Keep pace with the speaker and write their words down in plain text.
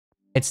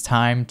It's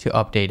time to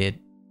update it.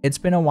 It's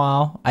been a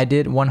while. I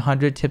did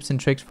 100 tips and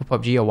tricks for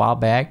PUBG a while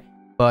back,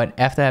 but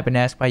after I've been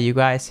asked by you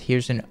guys,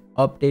 here's an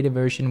updated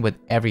version with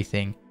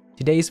everything.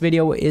 Today's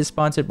video is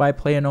sponsored by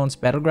PlayerUnknown's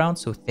Battlegrounds,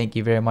 so thank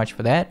you very much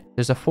for that.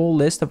 There's a full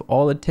list of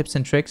all the tips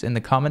and tricks in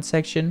the comment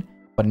section,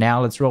 but now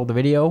let's roll the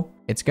video.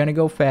 It's gonna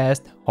go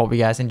fast. Hope you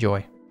guys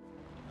enjoy.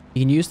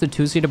 You can use the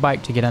two-seater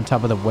bike to get on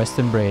top of the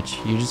western bridge.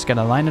 You just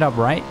gotta line it up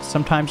right.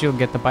 Sometimes you'll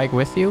get the bike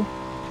with you,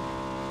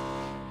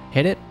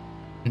 hit it,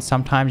 and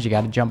sometimes you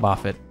gotta jump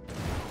off it.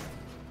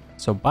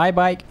 So buy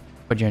bike,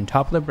 but you're on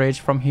top of the bridge.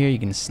 From here you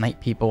can snipe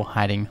people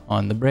hiding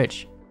on the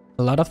bridge.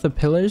 A lot of the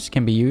pillars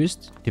can be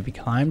used to be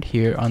climbed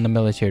here on the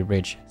military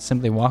bridge.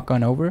 Simply walk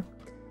on over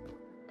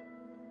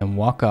and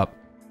walk up.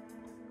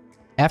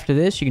 After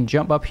this you can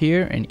jump up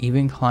here and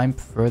even climb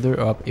further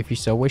up if you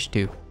so wish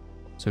to.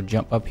 So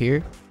jump up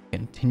here,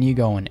 continue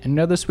going.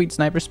 Another sweet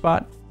sniper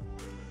spot.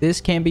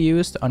 This can be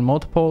used on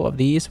multiple of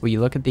these where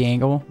you look at the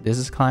angle. This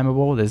is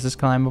climbable, this is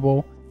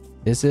climbable,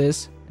 this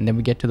is, and then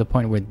we get to the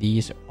point where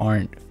these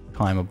aren't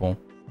climbable.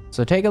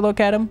 So take a look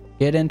at them,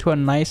 get into a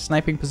nice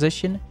sniping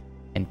position,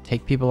 and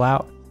take people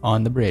out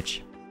on the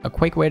bridge. A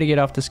quick way to get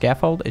off the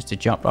scaffold is to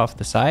jump off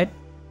the side,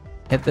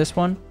 hit this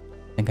one,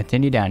 and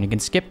continue down. You can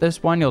skip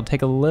this one, you'll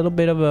take a little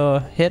bit of a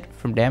hit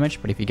from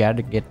damage, but if you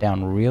gotta get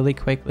down really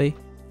quickly,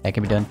 that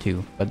can be done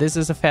too. But this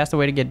is a faster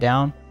way to get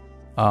down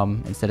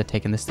instead of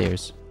taking the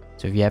stairs.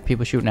 So if you have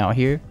people shooting out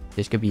here,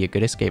 this could be a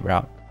good escape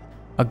route.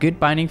 A good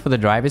binding for the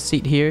driver's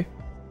seat here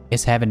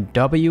is having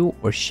W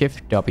or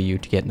Shift W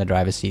to get in the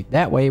driver's seat.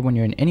 That way, when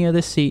you're in any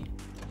other seat,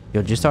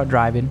 you'll just start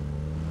driving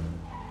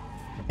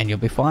and you'll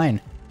be flying.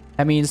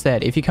 That means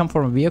that if you come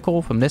from a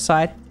vehicle from this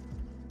side,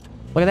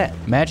 look at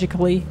that,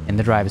 magically in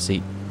the driver's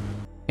seat.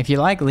 If you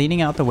like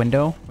leaning out the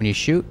window when you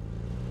shoot,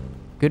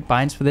 good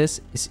binds for this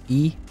is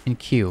E and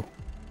Q.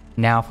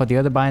 Now for the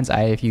other binds,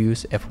 I have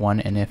used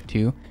F1 and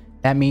F2.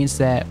 That means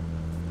that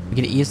we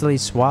can easily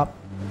swap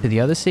to the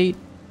other seat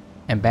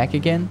and back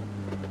again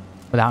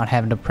without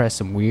having to press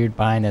some weird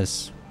bind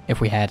as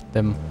if we had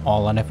them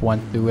all on F1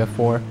 through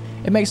F4.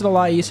 It makes it a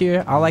lot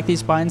easier. I like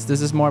these binds.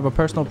 This is more of a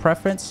personal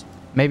preference.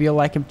 Maybe you'll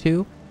like them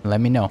too.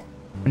 Let me know.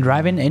 When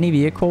driving any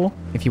vehicle,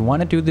 if you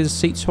want to do this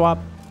seat swap,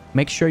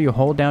 make sure you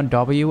hold down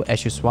W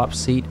as you swap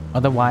seat.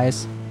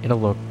 Otherwise, it'll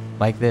look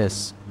like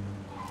this.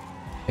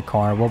 The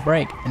car will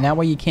break, and that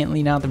way you can't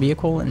lean out the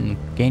vehicle and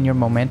gain your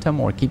momentum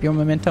or keep your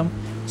momentum.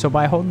 So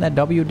by holding that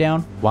W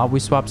down while we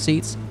swap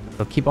seats,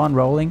 it'll keep on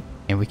rolling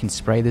and we can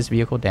spray this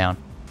vehicle down.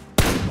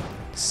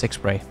 Sick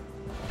spray.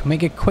 To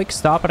make a quick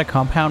stop at a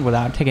compound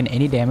without taking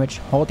any damage,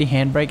 hold the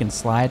handbrake and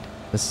slide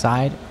the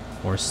side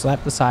or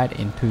slap the side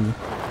into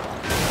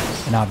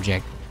an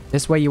object.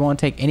 This way you won't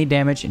take any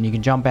damage and you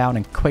can jump out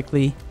and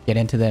quickly get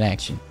into that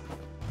action.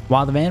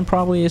 While the van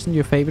probably isn't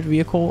your favorite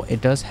vehicle, it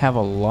does have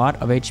a lot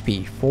of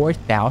HP,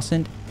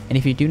 4,000, and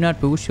if you do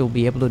not boost, you'll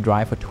be able to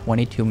drive for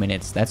 22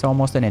 minutes. That's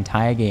almost an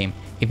entire game.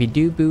 If you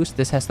do boost,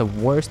 this has the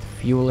worst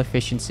fuel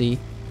efficiency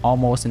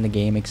almost in the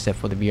game except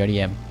for the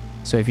VRDM.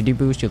 So if you do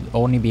boost, you'll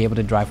only be able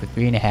to drive for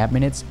 3.5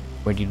 minutes,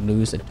 where you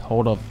lose a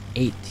total of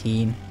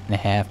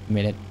 18.5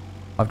 minutes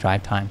of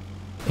drive time.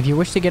 If you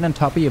wish to get on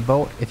top of your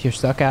boat, if you're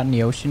stuck out in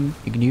the ocean,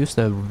 you can use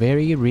the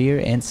very rear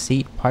end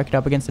seat, park it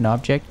up against an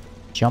object,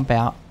 jump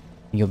out,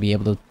 and you'll be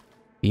able to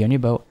be on your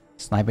boat,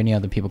 snipe any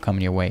other people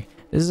coming your way.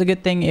 This is a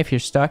good thing if you're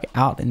stuck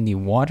out in the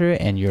water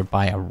and you're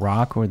by a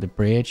rock or the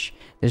bridge.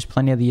 There's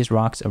plenty of these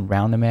rocks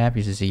around the map.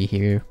 You can see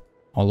here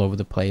all over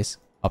the place,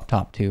 up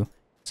top too.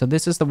 So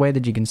this is the way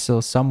that you can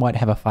still somewhat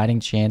have a fighting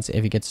chance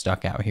if you get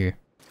stuck out here.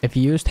 If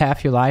you used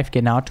half your life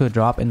getting out to a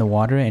drop in the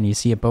water and you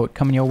see a boat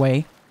coming your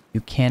way,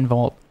 you can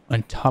vault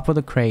on top of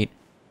the crate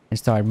and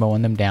start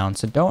mowing them down.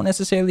 So don't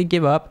necessarily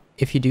give up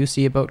if you do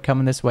see a boat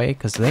coming this way,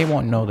 because they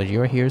won't know that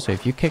you're here. So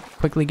if you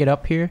quickly get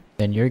up here,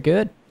 then you're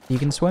good. You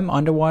can swim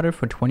underwater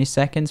for 20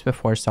 seconds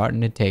before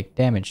starting to take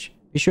damage.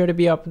 Be sure to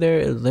be up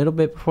there a little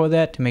bit before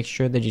that to make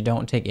sure that you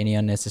don't take any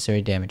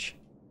unnecessary damage.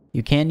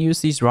 You can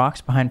use these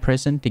rocks behind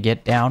prison to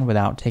get down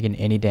without taking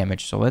any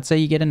damage. So let's say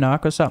you get a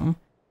knock or something,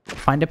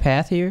 find a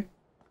path here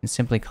and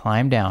simply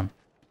climb down.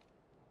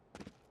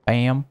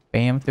 Bam,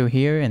 bam through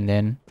here, and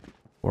then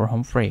we're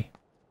home free.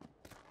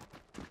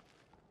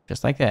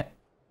 Just like that.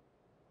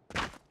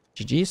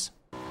 GG's.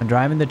 When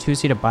driving the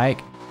two-seater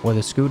bike or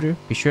the scooter,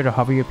 be sure to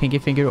hover your pinky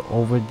finger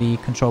over the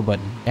control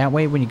button. That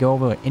way when you go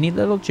over any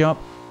little jump,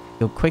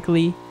 you'll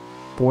quickly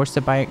force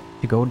the bike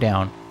to go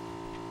down.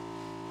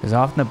 Because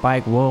often the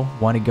bike will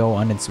want to go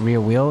on its rear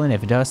wheel, and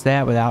if it does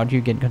that without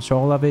you getting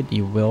control of it,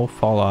 you will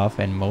fall off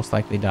and most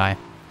likely die.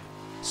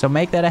 So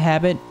make that a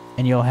habit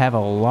and you'll have a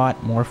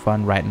lot more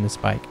fun riding this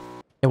bike.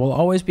 There will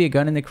always be a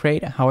gun in the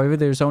crate, however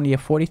there's only a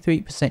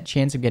 43%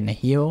 chance of getting a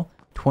heal,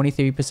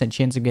 23%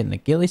 chance of getting a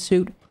ghillie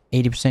suit,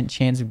 80%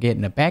 chance of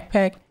getting a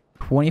backpack,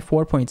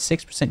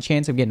 24.6%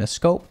 chance of getting a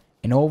scope,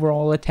 and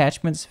overall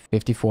attachments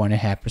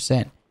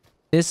 54.5%.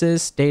 This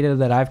is data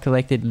that I've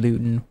collected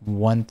looting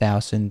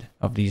 1,000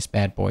 of these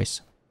bad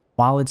boys.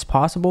 While it's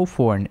possible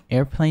for an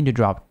airplane to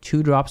drop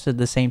 2 drops at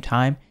the same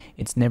time,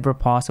 it's never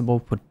possible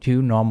for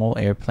two normal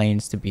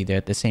airplanes to be there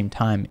at the same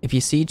time. If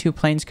you see two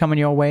planes coming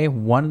your way,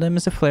 one of them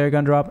is a flare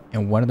gun drop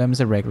and one of them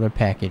is a regular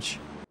package.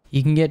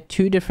 You can get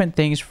two different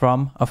things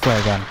from a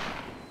flare gun.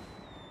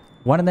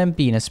 One of them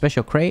being a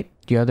special crate,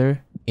 the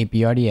other a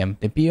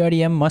BRDM. The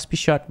BRDM must be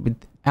shot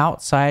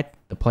outside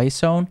the play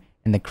zone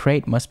and the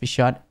crate must be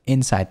shot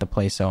inside the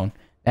play zone.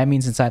 That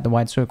means inside the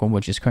white circle,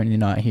 which is currently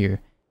not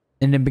here.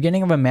 In the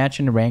beginning of a match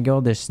in the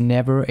Rango, there's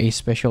never a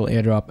special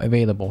airdrop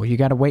available. You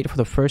gotta wait for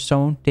the first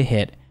zone to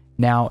hit.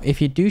 Now, if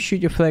you do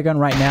shoot your flare gun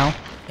right now,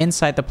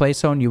 inside the play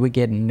zone, you would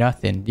get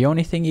nothing. The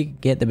only thing you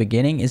get at the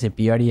beginning is a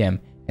BRDM,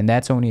 and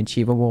that's only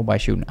achievable by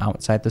shooting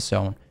outside the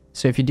zone.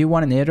 So if you do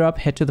want an airdrop,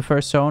 head to the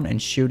first zone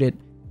and shoot it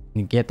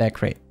and get that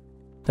crate.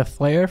 The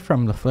flare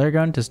from the flare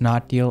gun does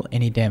not deal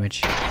any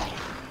damage.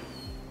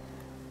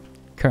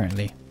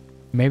 Currently.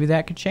 Maybe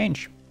that could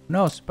change. Who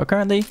knows? But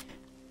currently,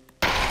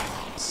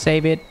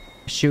 save it,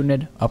 shooting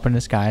it up in the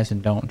skies,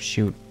 and don't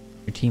shoot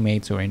your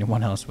teammates or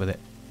anyone else with it.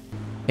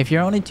 If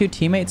you're only two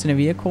teammates in a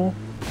vehicle,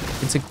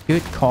 it's a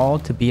good call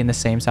to be in the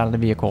same side of the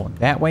vehicle.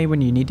 That way,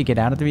 when you need to get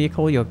out of the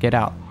vehicle, you'll get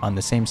out on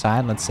the same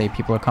side. Let's say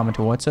people are coming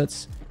towards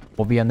us.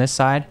 We'll be on this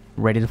side,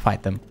 ready to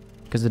fight them.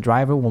 Because the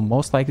driver will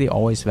most likely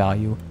always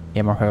value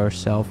him or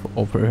herself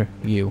over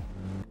you.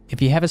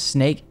 If you have a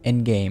snake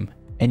in game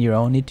and you're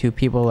only two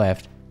people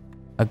left,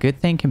 a good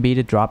thing can be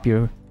to drop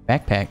your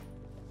backpack.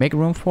 Make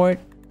room for it.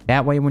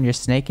 That way when you're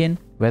snaking,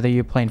 whether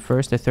you're playing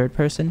first or third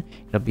person,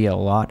 it'll be a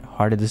lot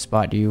harder to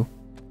spot you.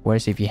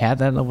 Whereas if you have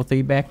that level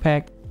 3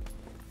 backpack,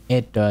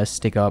 it does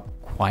stick up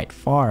quite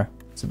far.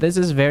 So this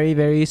is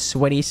very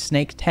sweaty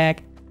snake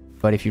tack.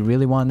 But if you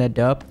really want that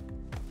dub,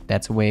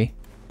 that's a way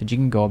that you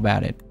can go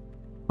about it.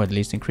 Or at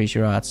least increase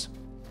your odds.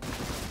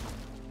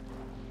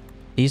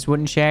 These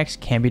wooden shacks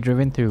can be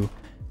driven through.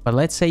 But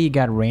let's say you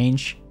got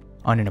range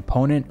on an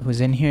opponent who's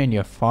in here and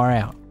you're far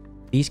out.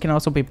 These can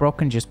also be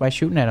broken just by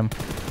shooting at them.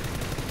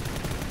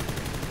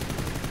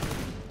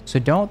 So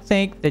don't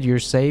think that you're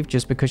safe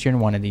just because you're in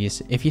one of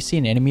these. If you see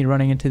an enemy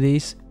running into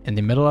these in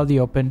the middle of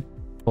the open,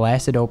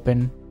 blast it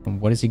open,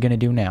 and what is he going to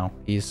do now?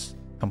 He's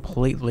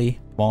completely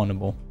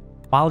vulnerable.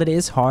 While it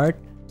is hard,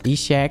 these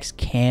shacks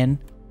can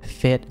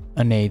fit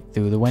a nade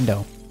through the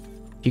window.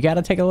 You got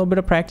to take a little bit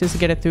of practice to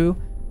get it through,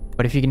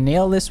 but if you can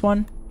nail this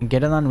one and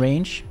get it on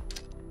range,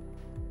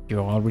 you're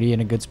already in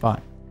a good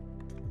spot.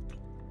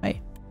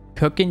 Hey,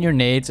 cooking your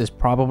nades is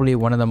probably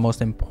one of the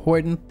most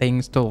important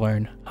things to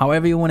learn.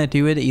 However you want to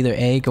do it, either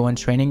A, go in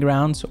training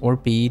grounds, or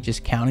B,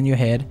 just count in your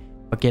head,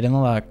 but get on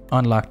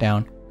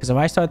lockdown. Because if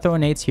I start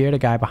throwing nades here at a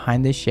guy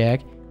behind this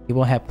shack, he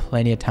will have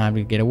plenty of time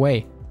to get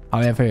away.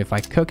 However, if I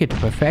cook it to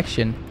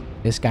perfection,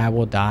 this guy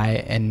will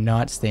die and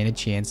not stand a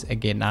chance at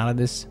getting out of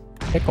this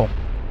pickle.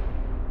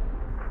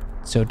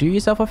 So do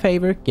yourself a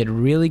favor, get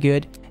really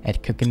good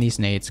at cooking these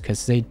nades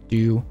because they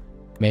do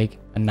make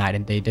a night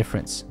and day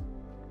difference.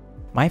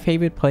 My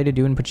favorite play to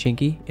do in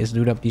Pachinki is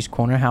loot up these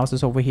corner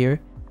houses over here.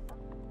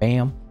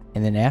 Bam.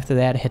 And then after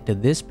that, head to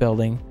this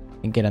building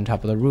and get on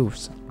top of the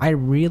roofs. I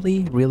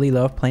really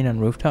love playing on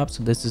rooftops,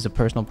 so this is a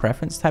personal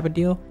preference type of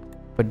deal.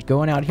 But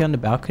going out here on the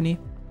balcony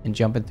and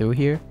jumping through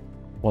here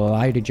will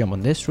allow you to jump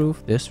on this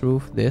roof, this,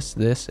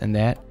 and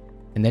that.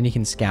 And then you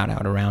can scout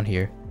out around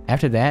here.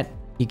 After that,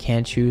 you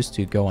can choose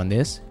to go on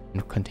this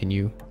and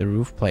continue the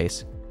roof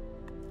place.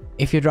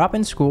 If you're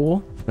dropping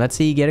school, let's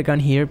say you get a gun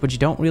here, but you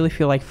don't really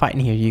feel like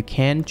fighting here, you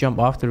can jump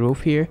off the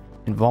roof here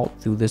and vault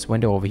through this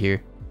window over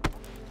here.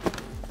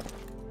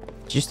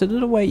 Just a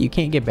little way, you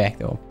can't get back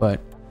though, but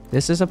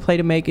this is a play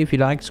to make if you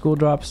like school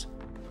drops.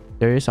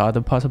 There is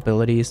other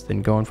possibilities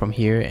than going from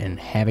here and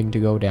having to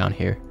go down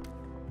here.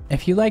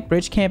 If you like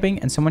bridge camping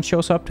and someone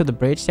shows up to the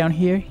bridge down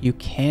here, you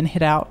can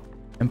hit out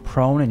and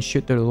prone and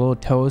shoot their little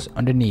toes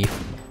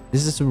underneath.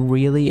 This is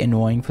really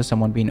annoying for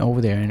someone being over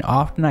there, and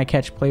often I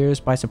catch players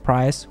by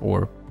surprise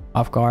or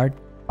off guard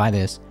by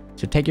this.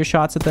 So take your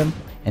shots at them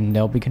and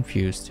they'll be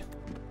confused.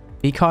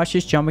 Be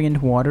cautious jumping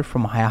into water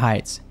from high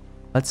heights.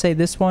 Let's say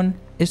this one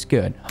is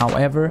good.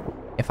 However,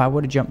 if I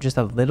would have jumped just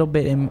a little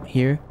bit in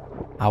here,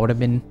 I would have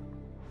been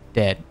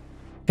dead.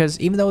 Because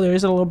even though there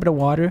is a little bit of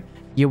water,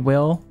 you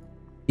will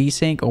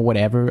desync or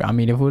whatever. I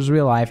mean, if it was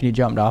real life and you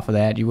jumped off of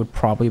that, you would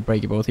probably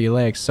break both of your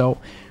legs. So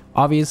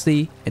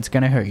obviously, it's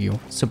gonna hurt you.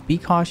 So be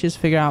cautious,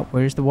 figure out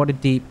where's the water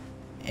deep,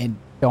 and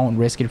don't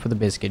risk it for the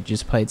biscuit.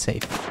 Just play it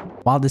safe.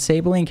 While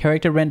disabling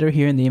character render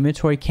here in the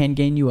inventory can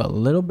gain you a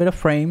little bit of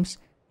frames,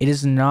 it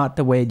is not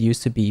the way it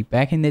used to be.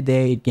 Back in the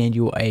day, it gained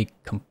you a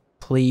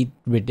complete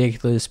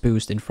ridiculous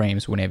boost in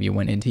frames whenever you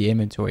went into your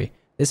inventory.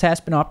 This has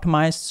been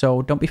optimized,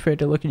 so don't be afraid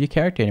to look at your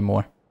character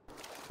anymore.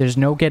 There's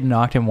no getting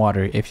knocked in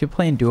water. If you're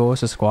playing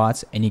duos or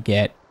squats and you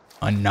get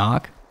a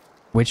knock,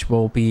 which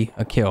will be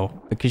a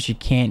kill, because you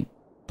can't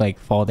like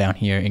fall down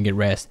here and get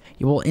rest,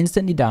 you will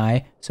instantly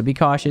die. So be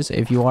cautious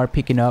if you are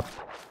picking up.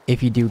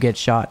 If you do get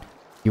shot,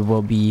 you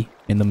will be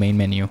in the main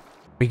menu.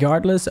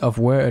 Regardless of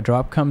where a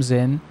drop comes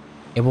in,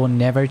 it will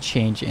never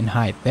change in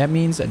height. That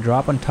means a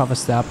drop on top of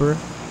Stopper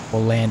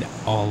will land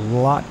a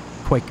lot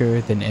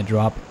quicker than a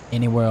drop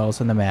anywhere else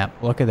on the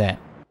map. Look at that.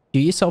 Do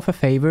yourself a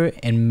favor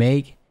and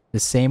make the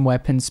same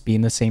weapons be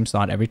in the same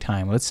slot every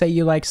time. Let's say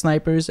you like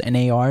snipers and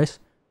ARs.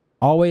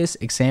 Always,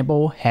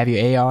 example, have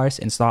your ARs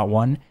in slot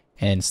 1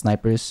 and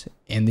snipers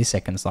in the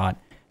second slot.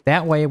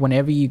 That way,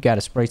 whenever you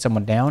gotta spray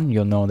someone down,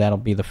 you'll know that'll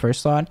be the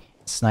first slot.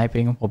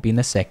 Sniping will be in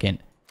the second.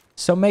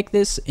 So make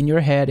this in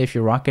your head if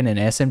you're rocking an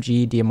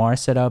SMG DMR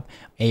setup,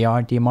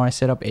 AR DMR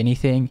setup,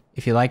 anything.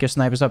 If you like your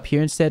snipers up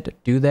here instead,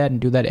 do that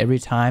and do that every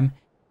time.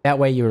 That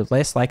way you're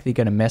less likely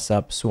gonna mess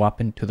up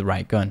swapping to the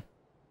right gun.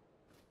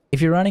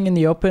 If you're running in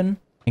the open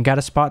and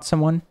gotta spot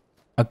someone,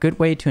 a good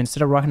way to,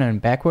 instead of rocking them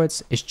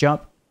backwards, is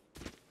jump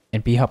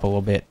and B-hop a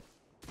little bit.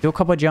 Do a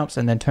couple of jumps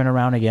and then turn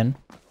around again.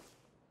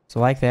 So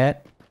like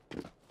that,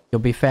 you'll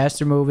be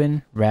faster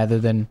moving rather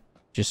than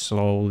just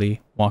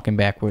slowly walking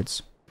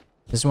backwards.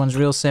 This one's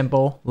real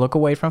simple. Look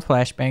away from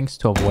flashbangs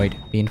to avoid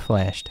being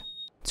flashed.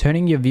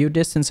 Turning your view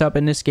distance up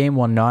in this game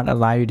will not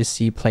allow you to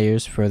see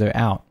players further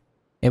out.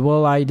 It will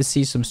allow you to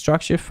see some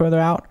structure further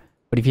out,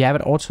 but if you have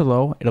it ultra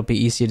low, it'll be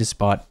easier to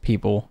spot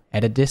people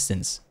at a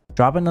distance.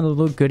 Dropping a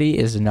little goodie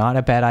is not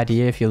a bad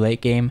idea if you're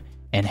late game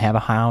and have a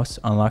house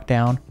on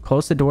lockdown.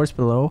 Close the doors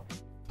below.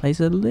 Place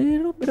a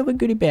little bit of a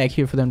goodie bag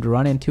here for them to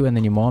run into, and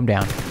then you mow them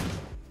down.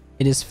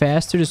 It is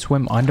faster to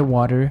swim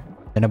underwater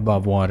than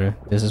above water.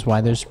 This is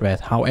why there's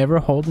breath. However,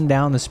 holding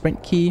down the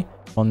sprint key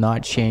will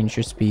not change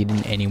your speed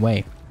in any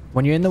way.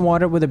 When you're in the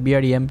water with a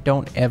BRDM,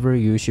 don't ever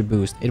use your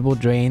boost. It will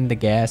drain the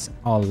gas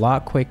a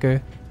lot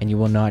quicker and you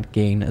will not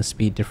gain a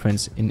speed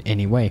difference in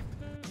any way.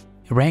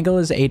 Your angle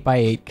is 8 by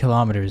 8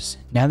 kilometers.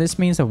 Now this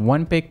means that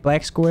one big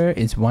black square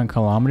is 1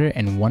 kilometer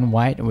and one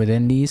white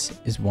within these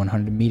is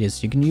 100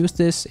 meters. You can use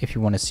this if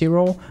you want to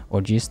C-roll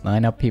or just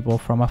line up people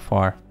from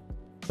afar.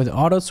 With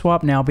auto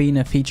swap now being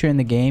a feature in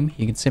the game,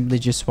 you can simply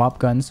just swap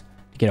guns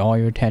to get all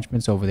your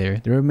attachments over there.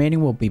 The remaining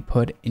will be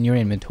put in your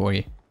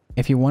inventory.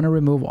 If you want to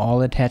remove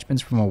all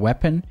attachments from a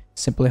weapon,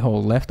 simply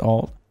hold left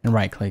alt and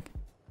right click.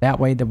 That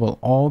way they will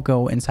all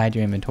go inside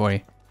your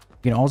inventory.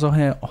 You can also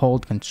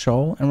hold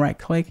control and right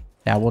click.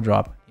 That will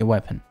drop your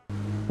weapon.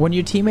 When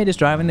your teammate is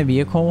driving the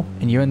vehicle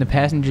and you're in the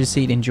passenger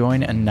seat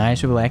enjoying a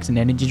nice relaxing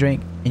energy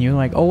drink and you're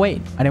like, oh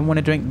wait, I didn't want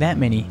to drink that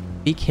many.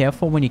 Be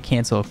careful when you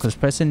cancel, because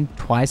pressing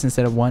twice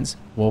instead of once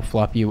will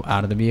flop you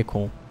out of the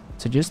vehicle.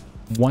 So just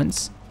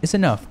once is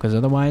enough, because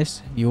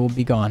otherwise you will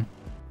be gone.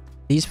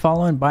 These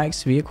following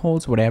bikes,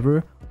 vehicles,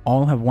 whatever,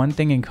 all have one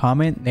thing in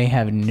common. They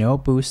have no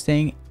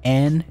boosting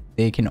and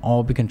they can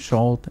all be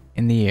controlled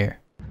in the air.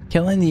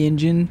 Killing the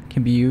engine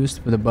can be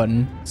used with the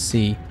button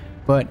C,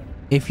 but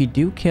if you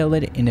do kill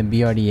it in a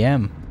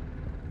BRDM,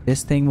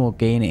 this thing will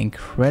gain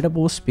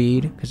incredible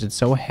speed because it's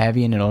so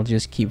heavy and it'll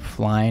just keep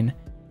flying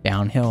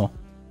downhill.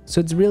 So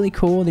it's really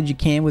cool that you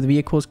can, with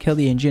vehicles, kill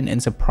the engine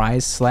and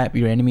surprise slap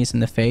your enemies in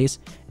the face,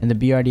 and the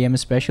BRDM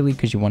especially,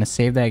 because you want to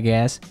save that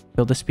gas,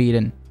 build the speed,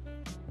 and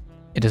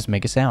it doesn't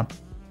make a sound.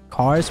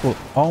 Cars will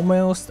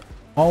almost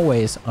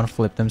always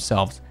unflip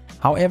themselves.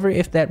 However,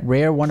 if that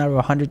rare 1 out of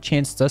 100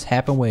 chance does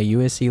happen where a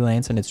USC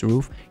lands on its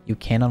roof, you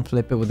can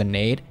unflip it with a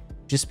nade.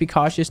 Just be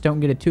cautious,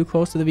 don't get it too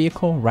close to the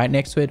vehicle. Right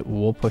next to it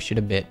will push it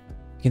a bit.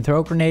 You can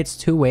throw grenades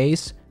 2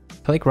 ways.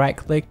 Click right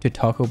click to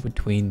toggle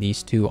between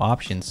these 2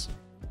 options.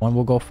 One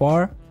will go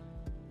far,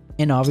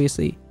 and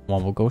obviously,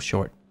 one will go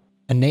short.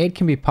 A nade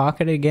can be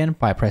pocketed again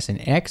by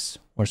pressing X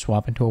or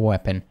swapping to a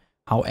weapon.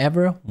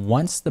 However,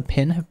 once the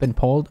pin has been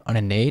pulled on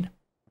a nade,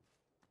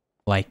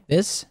 like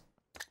this,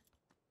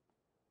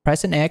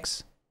 pressing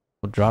X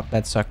will drop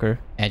that sucker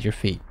at your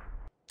feet.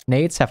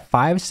 Nades have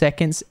 5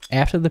 seconds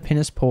after the pin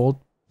is pulled,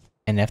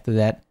 and after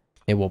that,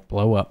 they will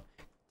blow up.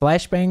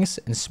 Flashbangs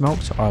and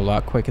smokes are a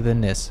lot quicker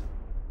than this.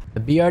 The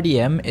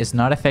BRDM is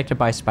not affected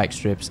by spike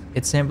strips.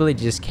 It simply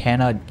just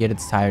cannot get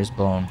its tires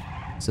blown.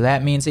 So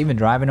that means even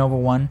driving over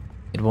one,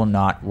 it will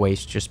not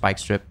waste your spike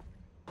strip.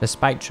 The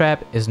spike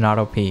trap is not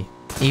OP.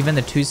 Even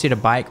the 2-seater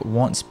bike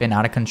won't spin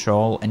out of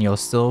control and you'll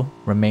still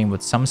remain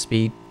with some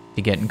speed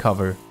to get in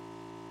cover.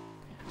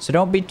 So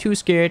don't be too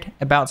scared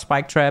about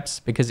spike traps,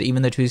 because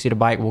even the 2-seater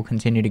bike will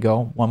continue to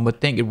go. One would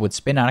think it would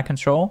spin out of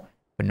control,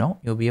 but no,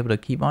 you'll be able to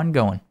keep on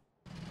going.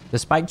 The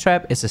spike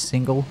trap is a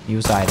single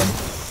use item.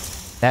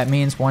 That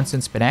means once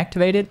it's been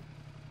activated,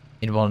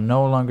 it will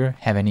no longer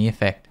have any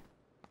effect.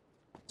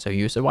 So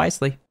use it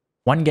wisely.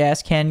 1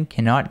 gas can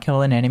cannot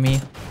kill an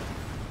enemy.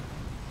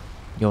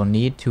 You'll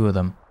need 2 of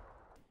them.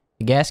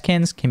 The gas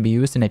cans can be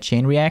used in a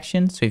chain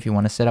reaction, so if you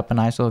want to set up a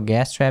nice little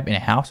gas trap in a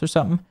house or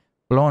something,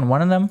 blowing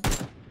one of them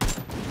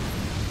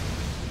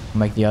will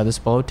make the others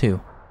blow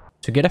too.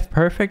 To get a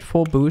perfect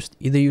full boost,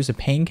 either use a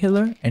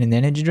painkiller and an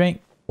energy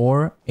drink,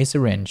 or a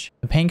syringe.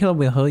 The painkiller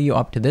will heal you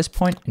up to this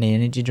point, and the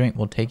energy drink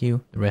will take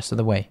you the rest of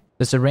the way.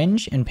 The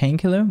syringe and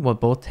painkiller will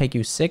both take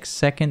you 6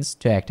 seconds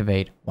to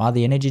activate, while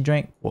the energy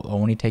drink will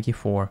only take you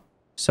 4.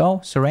 So,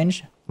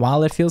 syringe,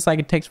 while it feels like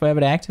it takes forever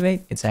to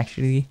activate, it's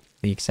actually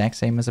the exact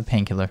same as a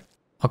painkiller.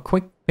 A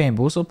quick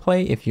bamboozle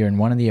play if you're in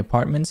one of the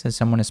apartments and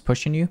someone is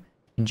pushing you,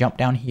 and jump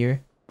down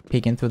here,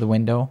 peek in through the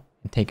window,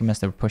 and take them as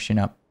they're pushing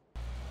up.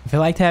 If you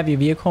like to have your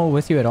vehicle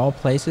with you at all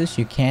places,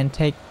 you can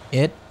take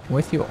it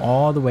with you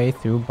all the way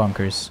through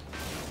bunkers.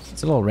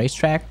 It's a little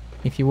racetrack,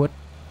 if you would.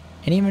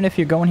 And even if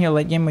you're going here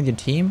late game with your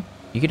team,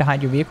 you could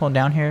hide your vehicle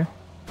down here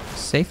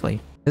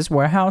safely. This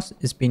warehouse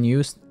is being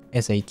used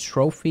as a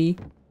trophy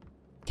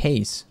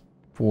case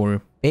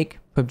for big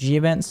PUBG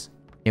events.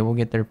 They will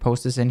get their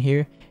posters in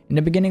here. In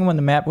the beginning, when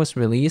the map was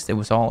released, it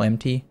was all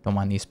empty. Don't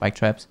mind these spike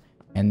traps.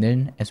 And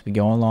then as we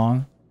go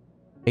along,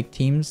 big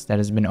teams that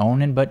has been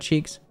owned in butt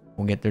cheeks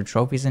will get their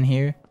trophies in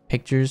here,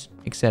 pictures,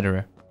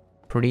 etc.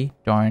 Pretty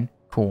darn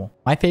cool.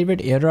 My favorite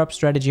airdrop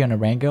strategy on a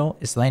Wrangle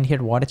is land here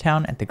at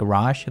Watertown at the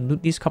garage,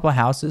 loot these couple of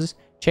houses,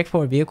 check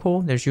for a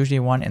vehicle. There's usually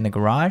one in the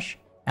garage,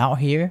 out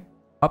here,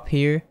 up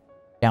here,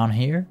 down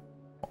here,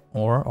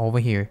 or over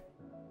here.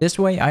 This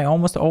way, I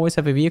almost always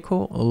have a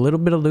vehicle, a little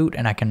bit of loot,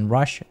 and I can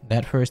rush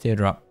that first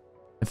airdrop.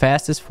 The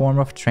fastest form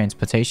of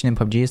transportation in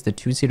PUBG is the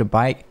two-seater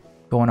bike,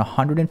 going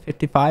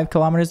 155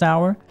 kilometers an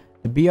hour.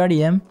 The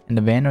BRDM and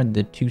the van are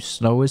the two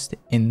slowest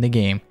in the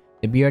game.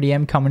 The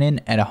BRDM coming in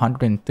at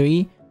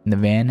 103 and the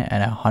van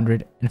at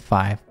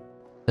 105.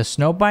 The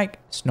snow bike,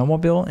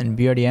 snowmobile, and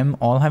BRDM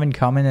all have in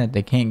common that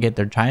they can't get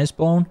their tires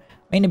blown,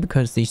 mainly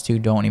because these two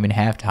don't even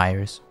have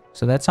tires.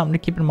 So that's something to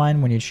keep in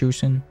mind when you're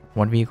choosing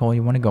what vehicle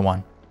you want to go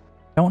on.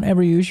 Don't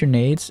ever use your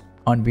nades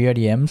on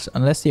BRDMs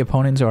unless the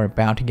opponents are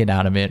about to get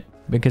out of it,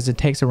 because it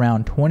takes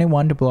around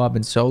 21 to blow up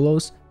in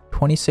solos,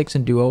 26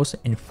 in duos,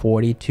 and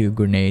 42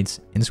 grenades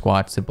in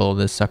squads to blow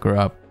this sucker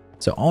up.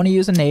 So only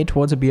use a nade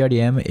towards a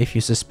BRDM if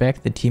you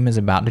suspect the team is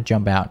about to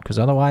jump out, because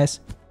otherwise,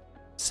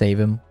 save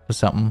him for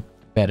something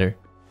better.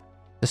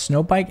 The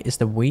snow bike is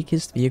the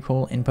weakest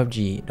vehicle in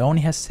PUBG. It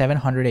only has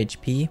 700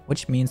 HP,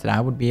 which means that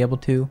I would be able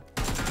to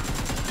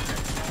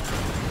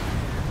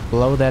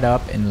blow that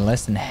up in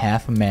less than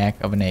half a mag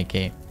of an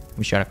AK.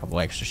 We shot a couple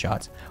extra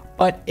shots,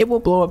 but it will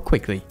blow up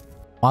quickly.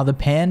 While the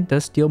pan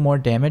does deal more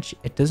damage,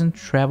 it doesn't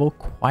travel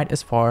quite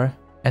as far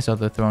as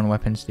other thrown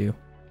weapons do.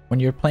 When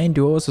you're playing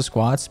duos or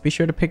squads, be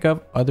sure to pick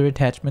up other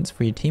attachments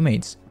for your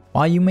teammates.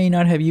 While you may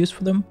not have use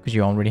for them because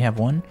you already have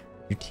one,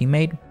 your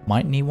teammate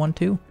might need one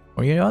too,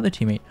 or your other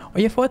teammate, or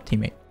your fourth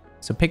teammate.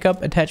 So pick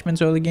up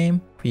attachments early game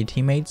for your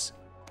teammates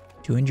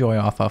to enjoy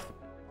off of.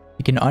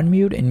 You can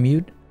unmute and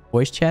mute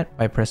voice chat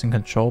by pressing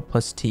Ctrl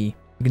plus T.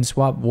 You can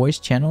swap voice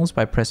channels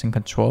by pressing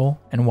Ctrl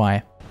and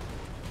Y.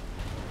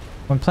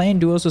 When playing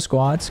duos or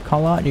squads,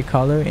 call out your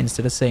color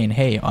instead of saying,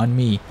 "Hey, on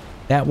me."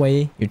 That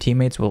way, your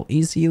teammates will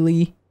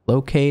easily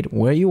locate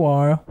where you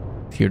are.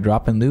 If you're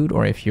dropping loot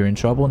or if you're in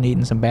trouble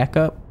needing some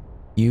backup,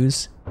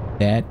 use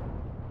that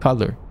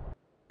color.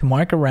 To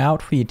mark a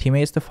route for your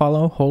teammates to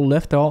follow, hold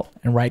left alt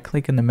and right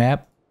click on the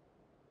map.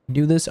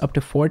 Do this up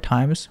to 4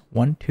 times.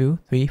 1, 2,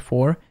 3,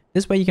 4.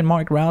 This way you can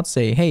mark routes,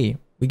 say, hey,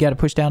 we got to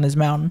push down this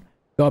mountain,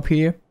 go up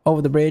here,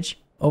 over the bridge,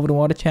 over to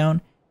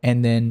Watertown,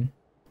 and then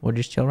we'll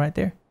just chill right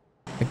there.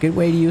 A good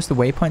way to use the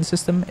waypoint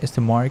system is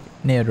to mark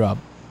an airdrop.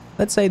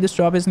 Let's say this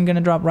drop isn't going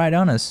to drop right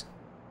on us.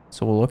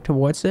 So we'll look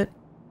towards it.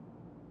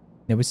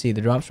 Then we see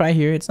the drop's right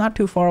here. It's not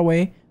too far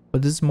away,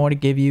 but this is more to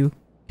give you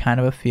kind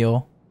of a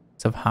feel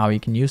of how you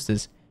can use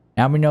this.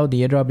 Now we know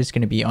the airdrop is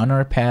going to be on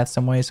our path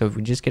some way, so if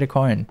we just get a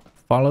car and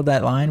follow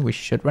that line, we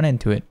should run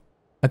into it.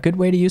 A good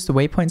way to use the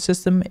waypoint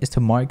system is to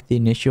mark the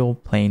initial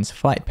plane's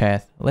flight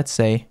path. Let's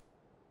say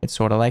it's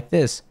sort of like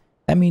this.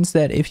 That means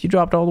that if you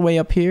dropped all the way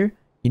up here,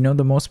 you know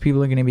that most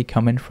people are going to be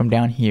coming from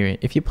down here.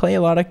 If you play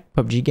a lot of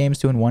PUBG games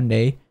doing one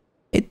day,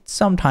 it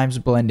sometimes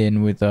blend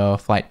in with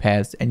flight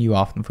paths and you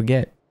often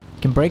forget.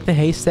 You can break the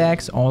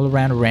haystacks all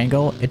around a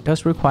Wrangle. It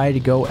does require you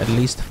to go at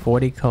least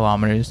 40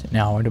 kilometers an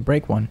hour to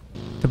break one.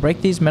 To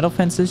break these metal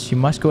fences, you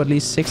must go at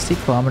least 60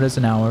 kilometers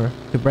an hour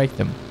to break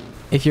them.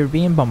 If you're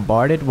being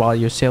bombarded while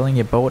you're sailing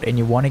your boat and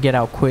you want to get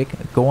out quick,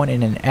 going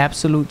in an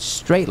absolute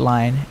straight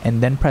line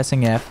and then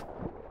pressing F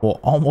will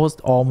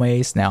almost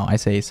always, now I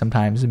say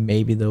sometimes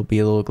maybe there'll be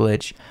a little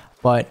glitch,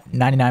 but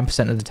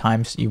 99% of the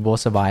times you will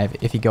survive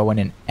if you go in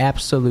an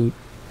absolute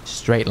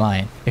straight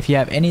line. If you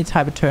have any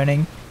type of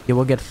turning, you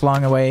will get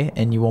flung away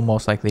and you will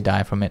most likely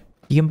die from it.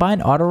 You can buy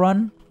an auto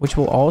run, which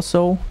will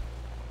also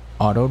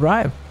auto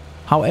drive.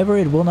 However,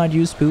 it will not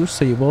use boost,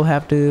 so you will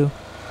have to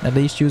at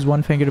least use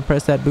one finger to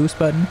press that boost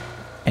button.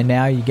 And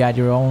now you got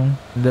your own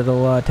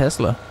little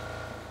Tesla.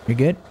 You're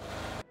good?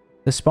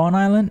 The spawn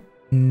island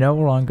no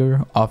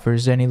longer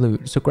offers any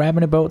loot, so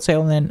grabbing a boat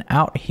sailing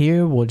out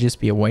here will just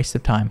be a waste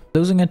of time.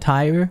 Losing a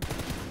tire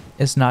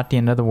is not the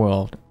end of the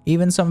world.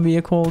 Even some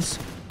vehicles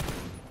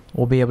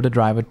will be able to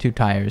drive with 2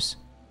 tires.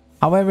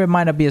 However, it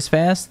might not be as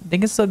fast. They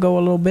can still go a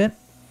little bit.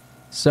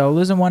 So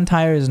losing 1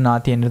 tire is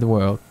not the end of the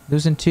world.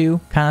 Losing 2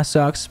 kind of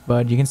sucks,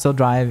 but you can still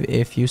drive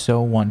if you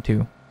so want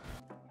to.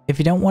 If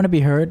you don't want to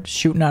be hurt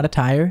shooting out a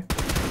tire,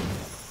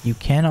 you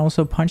can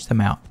also punch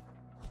them out.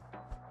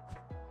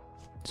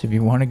 So if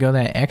you want to go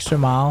that extra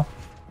mile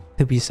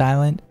to be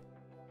silent,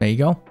 there you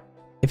go.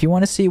 If you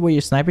want to see where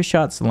your sniper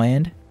shots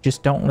land,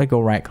 just don't let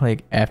go right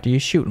click after you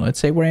shoot. Let's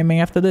say we're aiming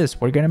after this,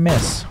 we're gonna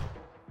miss.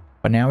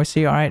 But now we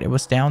see, all right, it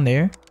was down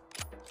there.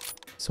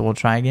 So we'll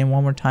try again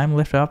one more time,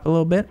 lift it up a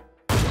little bit.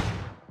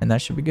 And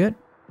that should be good.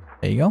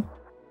 There you go.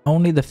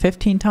 Only the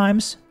 15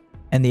 times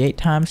and the 8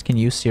 times can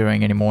use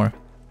zeroing anymore.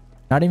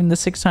 Not even the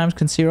 6 times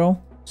can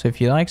zero. So if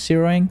you like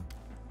zeroing,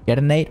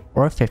 detonate,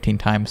 or 15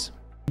 times.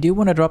 If you do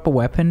want to drop a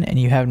weapon and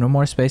you have no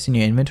more space in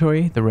your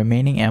inventory, the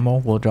remaining ammo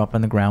will drop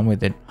on the ground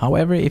with it.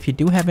 However, if you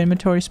do have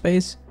inventory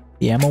space,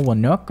 the ammo will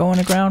not go on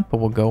the ground but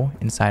will go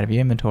inside of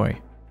your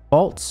inventory.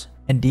 Bolts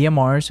and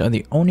DMRs are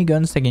the only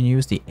guns that can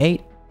use the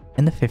 8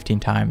 and the 15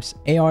 times.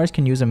 ARs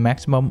can use a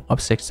maximum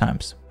of 6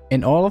 times.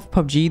 In all of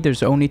PUBG,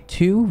 there's only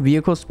 2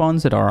 vehicle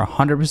spawns that are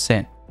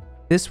 100%.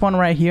 This one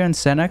right here in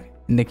Senok,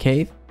 in the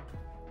cave.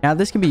 Now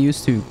this can be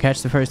used to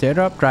catch the first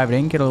airdrop, drive it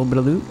in, get a little bit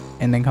of loot,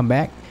 and then come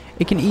back.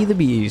 It can either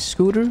be a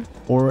scooter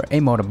or a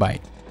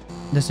motorbike.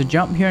 There's a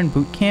jump here in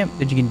boot camp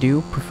that you can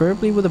do,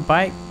 preferably with a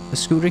bike. The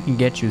scooter can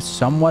get you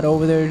somewhat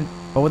over there,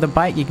 but with a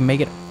bike you can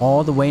make it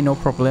all the way no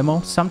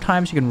problemo.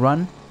 Sometimes you can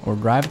run or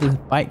drive the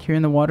bike here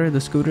in the water,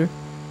 the scooter,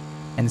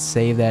 and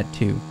save that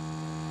too.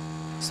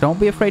 So don't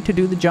be afraid to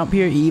do the jump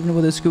here even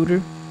with a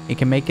scooter. It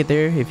can make it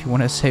there if you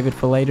want to save it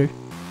for later.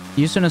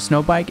 Using a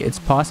snow bike, it's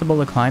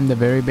possible to climb the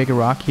very big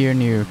rock here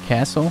near your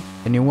castle,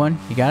 the new one.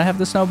 You gotta have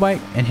the snow bike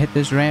and hit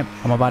this ramp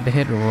I'm about to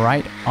hit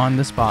right on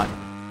the spot.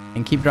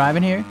 And keep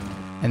driving here,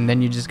 and then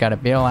you just gotta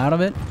bail out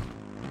of it.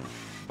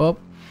 Oh,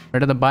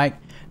 rid of the bike.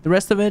 The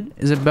rest of it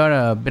is about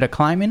a bit of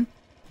climbing.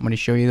 I'm gonna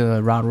show you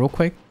the route real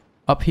quick.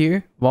 Up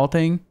here,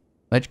 vaulting,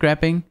 ledge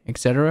grabbing,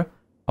 etc.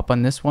 Up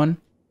on this one. And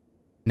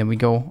then we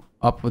go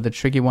up with the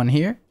tricky one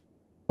here.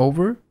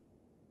 Over.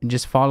 And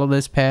just follow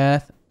this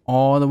path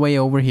all the way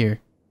over here.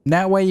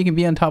 That way you can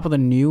be on top of the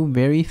new,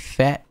 very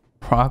fat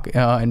rock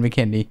in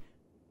McKinley.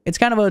 It's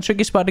kind of a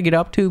tricky spot to get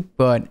up to,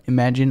 but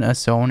imagine a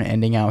zone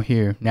ending out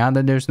here. Now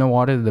that there's no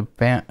water,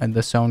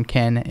 the zone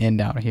can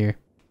end out here.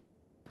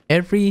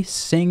 Every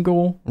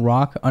single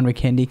rock on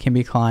McKinley can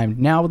be climbed.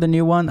 Now with the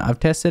new one,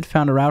 I've tested,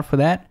 found a route for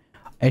that,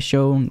 as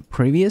shown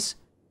previous.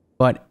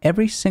 But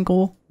every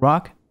single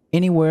rock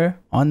anywhere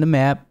on the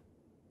map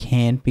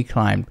can be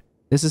climbed.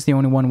 This is the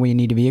only one where you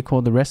need a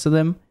vehicle. The rest of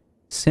them,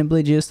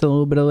 simply just a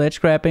little bit of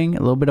ledge grabbing, a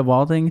little bit of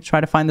vaulting. Try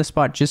to find the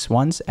spot just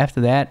once.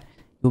 After that,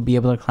 you'll be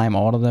able to climb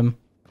all of them.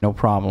 No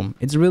problem.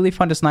 It's really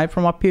fun to snipe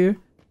from up here,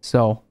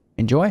 so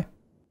enjoy.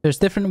 There's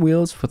different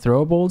wheels for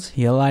throwables,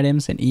 heal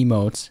items, and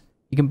emotes.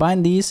 You can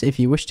bind these if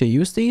you wish to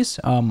use these.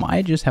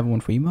 I just have one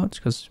for emotes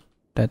because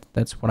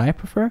that's what I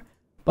prefer.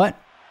 But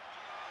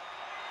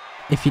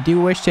if you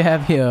do wish to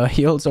have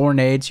heals or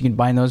nades, you can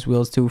bind those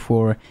wheels too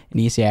for an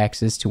easy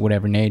access to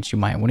whatever nades you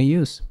might want to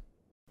use.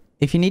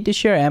 If you need to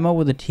share ammo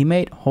with a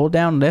teammate, hold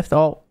down left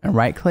alt and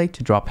right click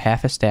to drop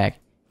half a stack.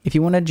 If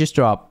you want to just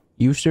drop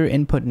user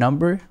input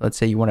number, let's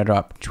say you want to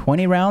drop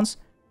 20 rounds,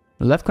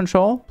 left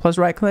control plus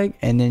right click,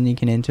 and then you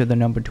can enter the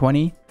number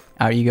 20.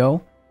 Out you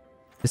go.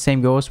 The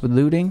same goes with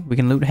looting. We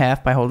can loot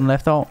half by holding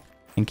left alt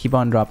and keep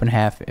on dropping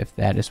half if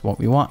that is what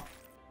we want.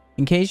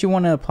 In case you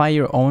want to apply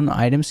your own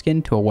item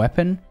skin to a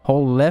weapon,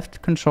 hold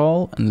left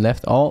control and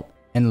left alt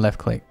and left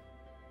click.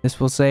 This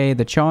will say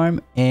the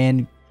charm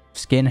and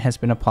skin has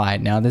been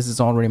applied. Now this is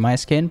already my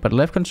skin, but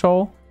left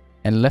control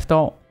and left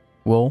alt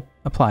will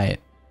apply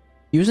it.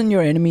 Using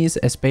your enemies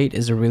as bait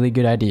is a really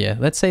good idea.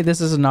 Let's say this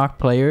is a knocked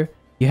player.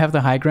 You have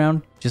the high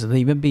ground, just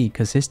leave him be,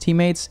 because his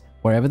teammates,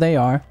 wherever they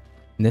are,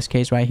 in this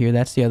case right here,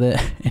 that's the other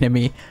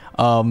enemy,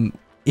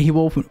 he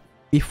will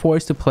be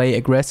forced to play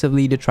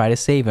aggressively to try to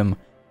save him.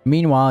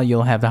 Meanwhile,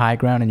 you'll have the high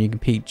ground and you can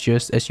peek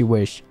just as you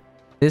wish.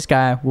 This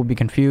guy will be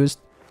confused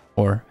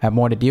or have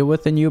more to deal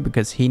with than you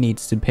because he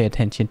needs to pay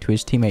attention to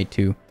his teammate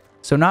too.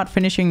 So not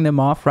finishing them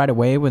off right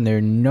away when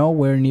they're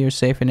nowhere near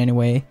safe in any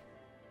way.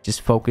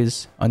 Just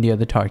focus on the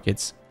other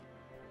targets.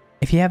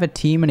 If you have a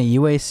team in a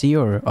UAC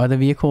or other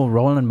vehicle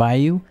rolling by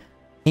you,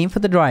 aim for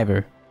the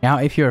driver. Now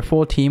if you're a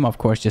full team, of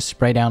course just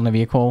spray down the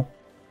vehicle.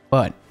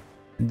 But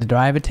the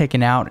driver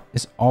taken out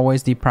is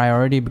always the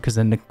priority because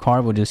then the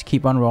car will just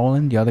keep on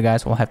rolling. The other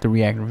guys will have to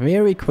react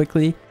very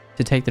quickly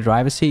to take the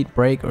driver's seat,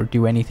 brake, or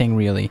do anything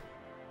really.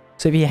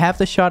 So if you have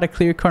the shot, a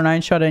clear car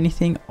 9 shot,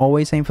 anything,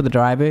 always aim for the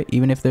driver,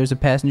 even if there's a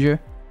passenger.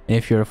 And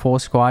if you're a full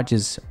squad,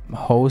 just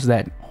hose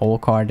that whole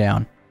car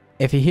down.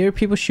 If you hear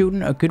people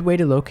shooting, a good way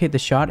to locate the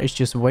shot is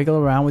just wiggle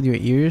around with your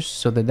ears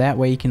so that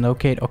way you can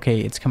locate,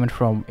 okay, it's coming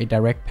from a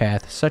direct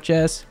path, such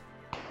as,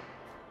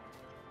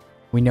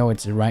 we know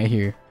it's right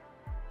here.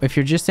 If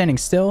you're just standing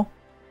still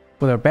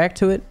with our back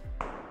to it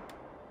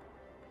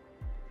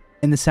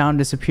and the sound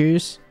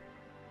disappears,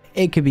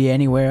 it could be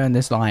anywhere on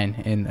this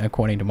line, and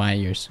according to my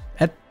ears.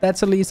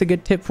 That's at least a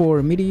good tip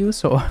for me to use,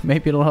 so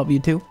maybe it'll help you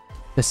too.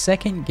 The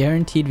second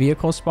guaranteed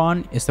vehicle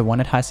spawn is the one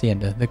at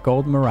Hacienda, the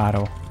gold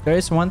Murado. There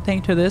is one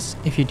thing to this: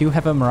 if you do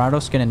have a Murado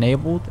skin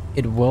enabled,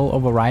 it will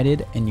override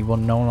it and you will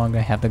no longer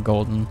have the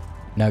golden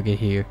nugget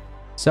here.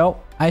 So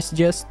I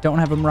suggest don't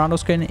have a Murado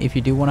skin if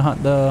you do want to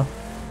hunt the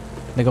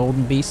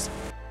golden beast.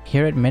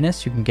 Here at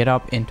Menace, you can get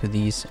up into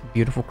these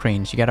beautiful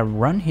cranes. You gotta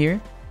run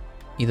here,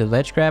 either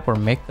ledge grab or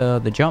make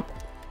the jump.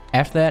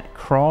 After that,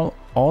 crawl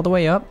all the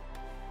way up.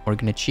 We're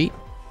gonna cheat.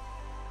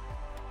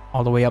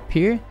 All the way up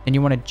here. Then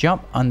you want to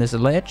jump on this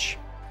ledge.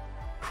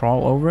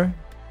 Crawl over.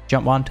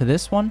 Jump onto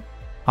this one.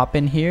 Hop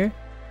in here.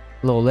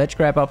 Little ledge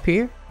grab up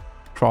here.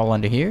 Crawl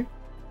under here.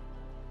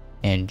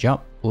 And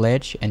jump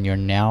ledge, and you're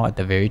now at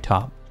the very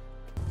top.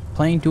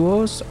 Playing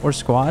duos or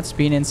squads,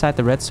 being inside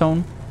the red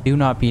zone, do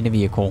not be in a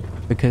vehicle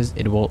because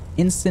it will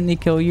instantly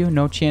kill you,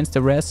 no chance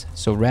to rest.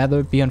 So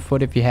rather be on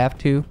foot if you have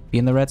to, be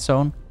in the red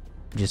zone,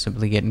 just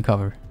simply get in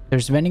cover.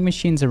 There's vending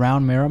machines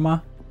around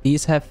Miramar.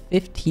 These have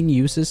 15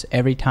 uses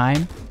every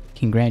time,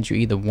 can grant you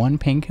either one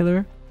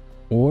painkiller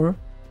or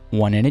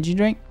one energy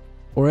drink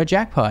or a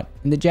jackpot.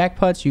 In the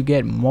jackpots you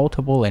get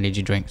multiple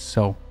energy drinks,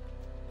 so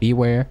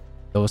beware,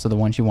 those are the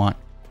ones you want.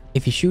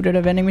 If you shoot at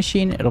a vending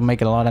machine, it'll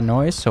make a lot of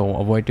noise, so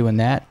avoid doing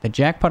that. The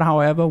jackpot,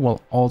 however, will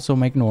also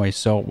make noise,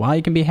 so while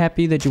you can be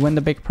happy that you win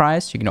the big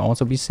prize, you can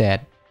also be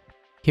sad.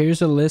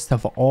 Here's a list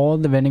of all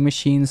the vending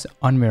machines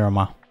on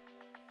Miramar.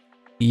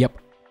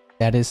 Yep,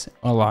 that is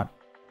a lot.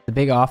 The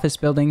big office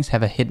buildings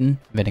have a hidden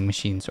vending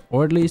machines,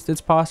 or at least it's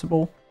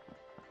possible.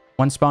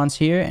 One spawns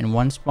here and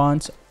one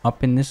spawns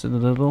up in this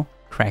little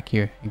crack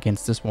here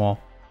against this wall.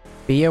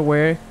 Be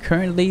aware,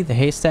 currently the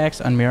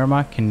haystacks on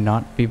Miramar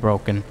cannot be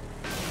broken.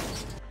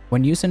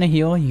 When using a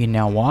heal, you can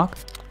now walk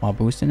while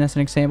boosting as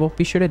an example.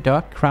 Be sure to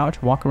duck,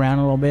 crouch, walk around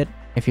a little bit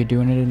if you're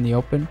doing it in the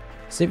open.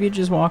 So if you're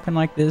just walking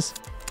like this,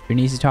 you're an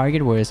easy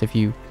target, whereas if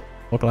you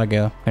look like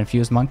a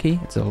confused monkey,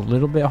 it's a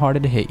little bit harder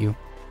to hit you.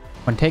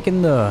 When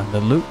taking the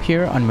loop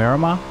here on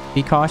Miramar,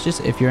 be cautious.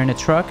 If you're in a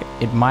truck,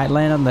 it might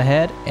land on the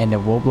head and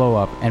it will blow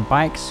up. And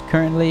bikes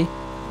currently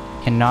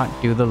cannot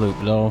do the loop.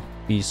 They'll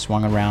be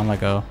swung around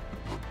like a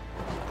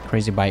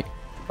crazy bike.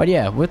 But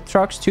yeah, with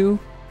trucks too,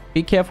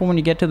 be careful when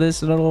you get to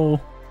this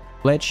little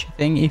glitch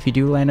thing. If you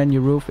do land on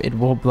your roof, it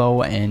will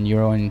blow and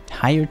your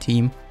entire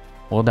team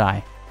will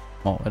die.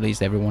 Well, at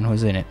least everyone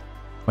who's in it.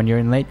 When you're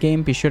in late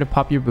game, be sure to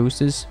pop your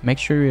boosters. Make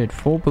sure you're at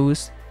full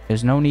boost.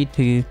 There's no need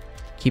to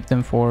keep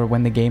them for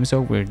when the game's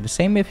over. The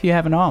same if you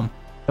have an arm.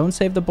 Don't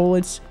save the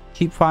bullets.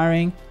 Keep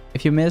firing.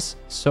 If you miss,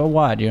 so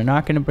what? You're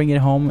not going to bring it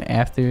home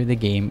after the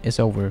game is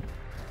over.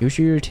 Use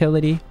your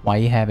utility while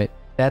you have it.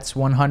 That's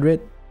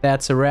 100.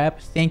 That's a wrap.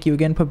 Thank you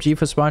again, PUBG,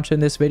 for sponsoring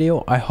this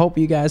video. I hope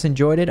you guys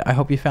enjoyed it. I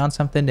hope you found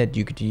something that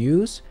you could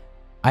use.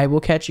 I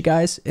will catch you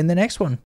guys in the next one.